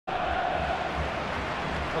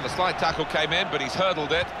Well, the slight tackle came in, but he's hurdled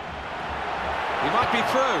it. He might be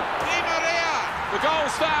through. Di Maria! The goal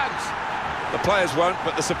stands! The players won't,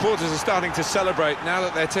 but the supporters are starting to celebrate now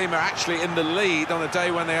that their team are actually in the lead on a day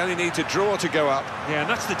when they only need to draw to go up. Yeah, and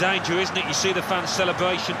that's the danger, isn't it? You see the fans'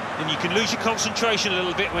 celebration, and you can lose your concentration a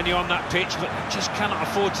little bit when you're on that pitch, but you just cannot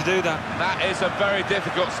afford to do that. That is a very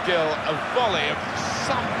difficult skill, a volley of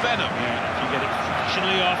some venom. Yeah, if you get it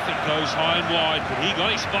fractionally off, it goes high and wide, but he got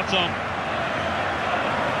it spot on.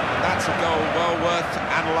 That's a goal well worth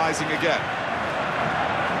analysing again.